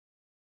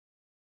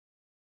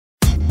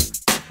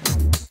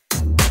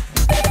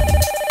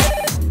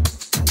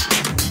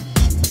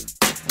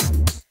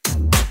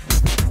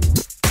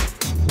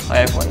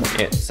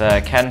it's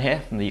Ken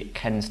here from the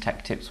Ken's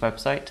Tech Tips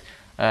website.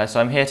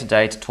 So I'm here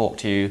today to talk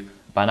to you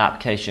about an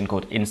application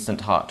called Instant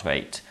Heart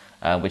Rate,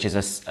 which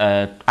is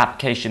an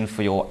application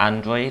for your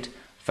Android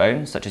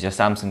phone, such as your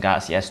Samsung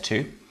Galaxy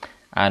S2.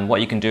 And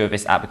what you can do with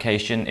this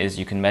application is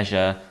you can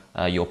measure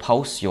your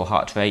pulse, your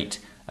heart rate,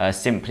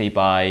 simply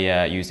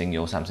by using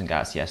your Samsung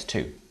Galaxy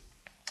S2.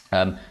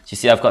 So you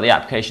see I've got the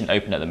application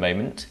open at the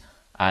moment,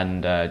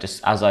 and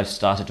just as I've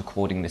started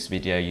recording this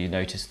video, you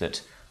notice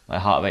that my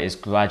heart rate is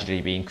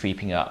gradually being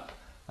creeping up,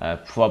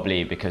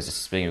 probably because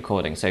this is being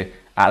recording. So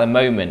at the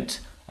moment,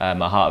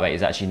 my heart rate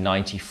is actually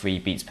 93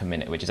 beats per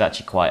minute, which is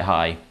actually quite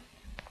high.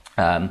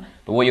 But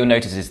what you'll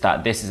notice is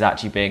that this is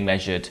actually being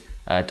measured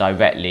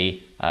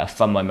directly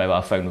from my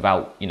mobile phone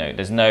without,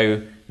 there's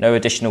no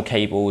additional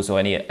cables or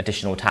any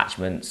additional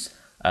attachments.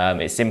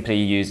 It simply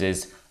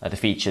uses the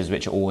features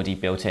which are already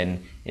built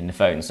in the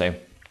phone. So,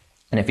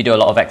 and if you do a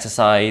lot of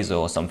exercise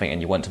or something and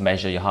you want to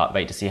measure your heart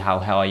rate to see how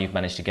high you've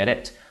managed to get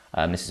it,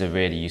 this is a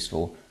really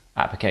useful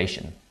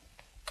application.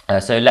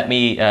 So let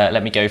me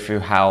go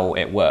through how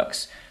it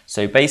works.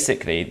 So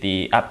basically,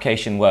 the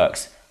application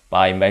works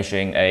by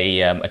measuring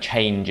a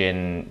change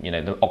in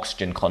the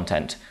oxygen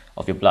content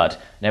of your blood.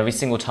 And every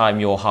single time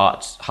your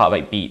heart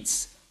rate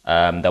beats,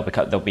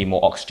 there'll be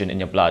more oxygen in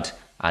your blood,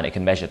 and it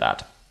can measure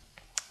that.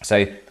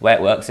 So the way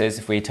it works is,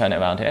 if we turn it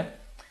around here,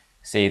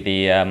 see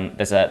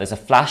there's a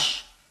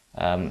flash.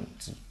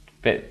 It's a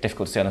bit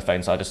difficult to see on the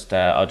phone, so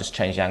I'll just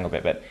change the angle a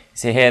bit. But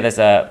see here, there's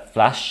a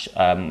flash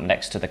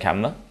next to the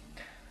camera,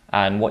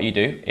 and what you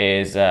do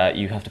is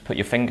you have to put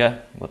your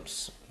finger.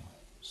 Whoops.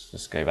 Let's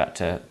just go back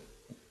to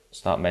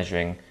start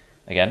measuring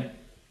again.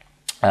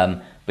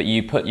 But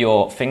you put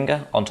your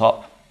finger on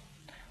top,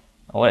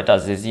 and what it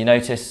does is, you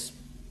notice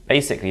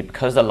basically,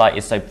 because the light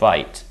is so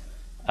bright,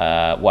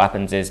 what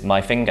happens is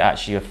my finger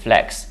actually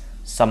reflects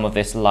some of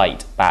this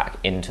light back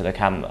into the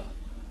camera.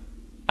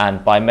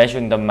 And by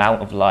measuring the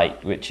amount of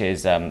light, which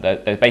is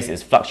basically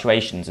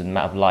fluctuations in the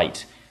amount of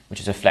light which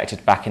is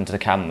reflected back into the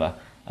camera,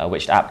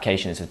 which the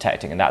application is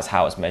detecting, and that's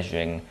how it's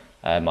measuring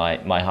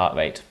my heart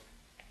rate.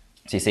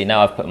 So you see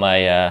now I've put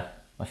my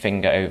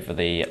finger over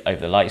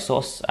the light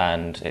source,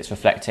 and it's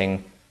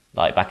reflecting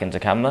light back into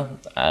the camera.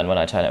 And when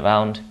I turn it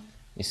around,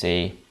 you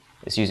see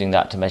it's using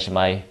that to measure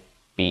my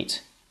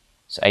beat.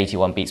 So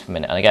 81 beats per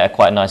minute, and I get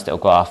quite a nice little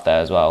graph there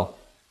as well,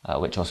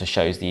 which also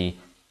shows the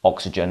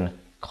oxygen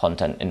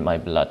content in my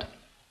blood.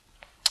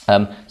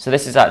 So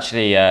this is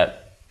actually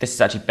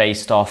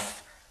based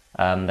off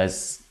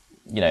there's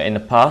in the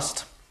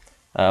past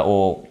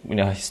or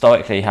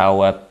historically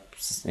how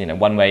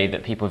one way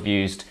that people have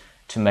used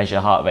to measure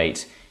heart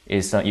rate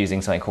is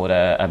using something called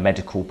a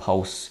medical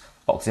pulse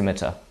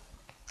oximeter.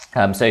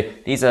 So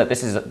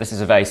this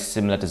is a very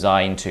similar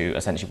design to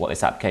essentially what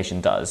this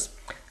application does,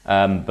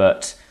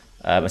 but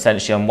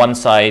essentially on one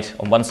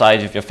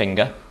side of your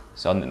finger,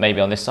 so maybe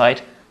on this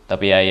side, there'll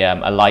be a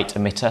light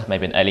emitter,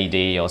 maybe an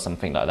LED or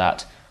something like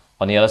that.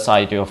 On the other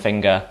side of your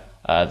finger,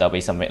 there'll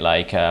be something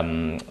like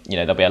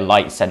there'll be a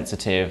light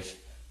sensitive,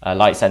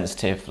 like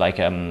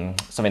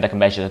something that can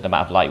measure the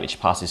amount of light which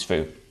passes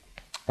through.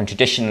 And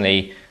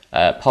traditionally,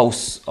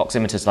 pulse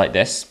oximeters like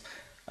this,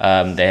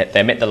 they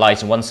emit the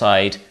light on one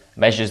side,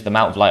 measures the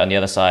amount of light on the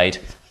other side,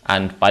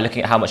 and by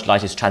looking at how much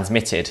light is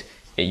transmitted,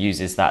 it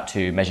uses that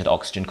to measure the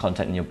oxygen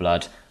content in your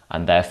blood,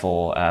 and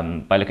therefore,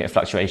 by looking at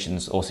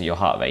fluctuations, also your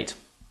heart rate.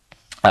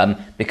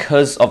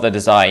 Because of the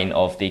design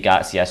of the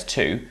Galaxy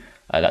S2,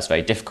 that's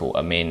very difficult.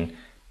 I mean,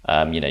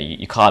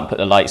 you can't put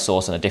the light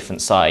source on a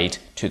different side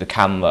to the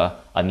camera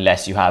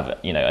unless you have,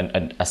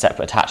 a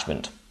separate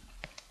attachment.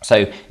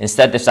 So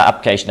instead, this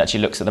application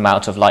actually looks at the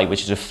amount of light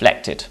which is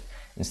reflected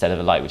instead of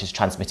the light which is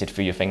transmitted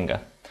through your finger.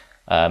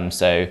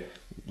 So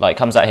light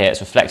comes out here,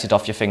 it's reflected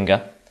off your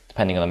finger,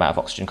 depending on the amount of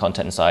oxygen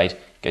content inside,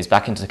 goes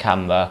back into the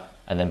camera,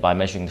 and then by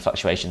measuring the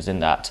fluctuations in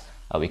that,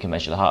 we can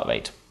measure the heart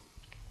rate.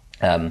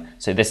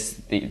 So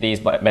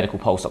these medical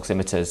pulse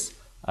oximeters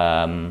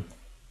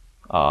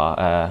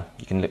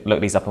you can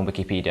look these up on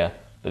Wikipedia,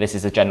 but this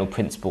is the general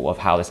principle of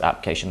how this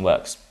application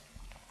works.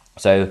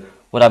 So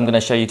what I'm going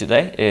to show you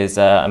today is,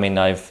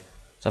 I've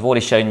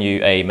already shown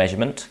you a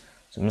measurement,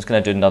 so I'm just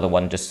going to do another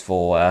one just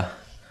for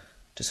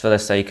the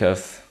sake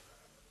of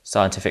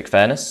scientific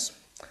fairness.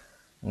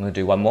 I'm going to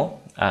do one more,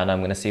 and I'm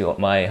going to see what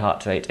my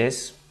heart rate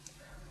is,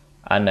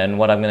 and then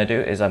what I'm going to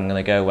do is I'm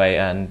going to go away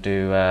and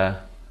do a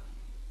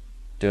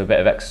bit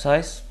of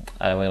exercise,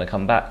 and we're going to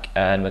come back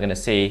and we're going to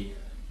see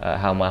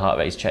how my heart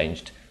rate has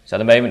changed. So at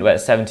the moment we're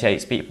at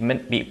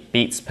 78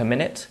 beats per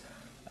minute,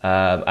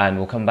 and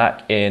we'll come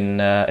back in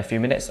a few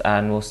minutes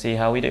and we'll see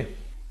how we do.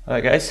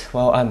 Alright guys,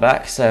 well I'm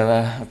back. So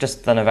I've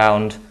just done a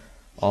round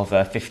of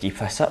 50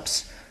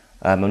 press-ups.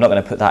 I'm not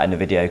going to put that in the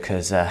video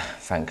because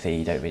frankly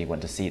you don't really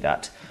want to see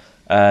that.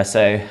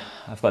 So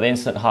I've got the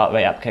instant heart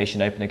rate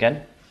application open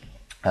again.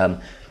 I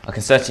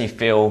can certainly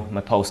feel my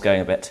pulse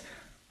going a bit.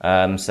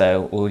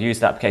 So we'll use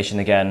the application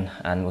again,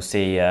 and we'll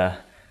see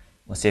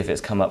if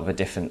it's come up with a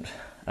different.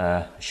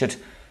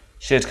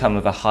 Should come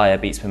with a higher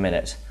beats per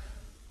minute.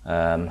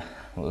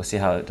 We'll see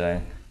how it's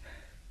doing.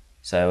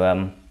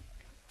 So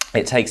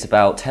it takes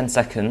about 10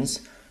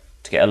 seconds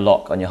to get a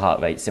lock on your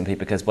heart rate, simply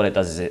because what it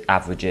does is it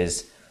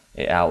averages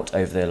it out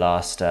over the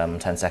last 10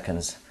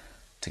 seconds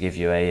to give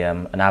you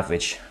an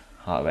average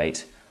heart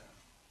rate.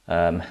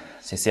 So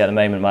you see at the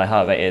moment my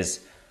heart rate is,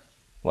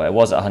 well, it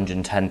was at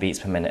 110 beats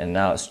per minute, and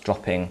now it's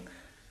dropping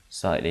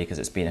slightly because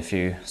it's been a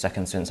few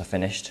seconds since I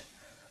finished.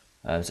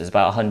 So it's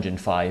about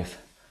 105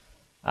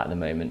 at the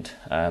moment.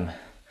 So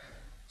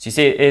you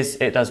see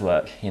it does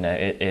work. You know,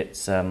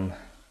 it's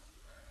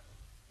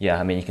yeah,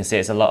 I mean, you can see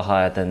it's a lot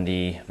higher than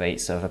the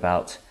rates of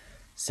about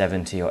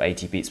 70 or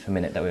 80 beats per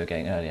minute that we were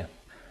getting earlier.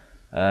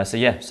 So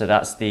yeah, so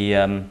that's the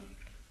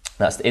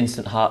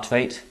instant heart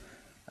rate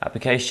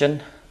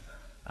application,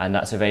 and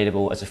that's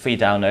available as a free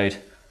download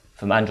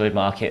from Android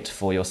Market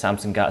for your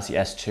Samsung Galaxy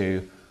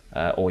S2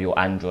 or your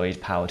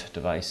Android powered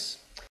device.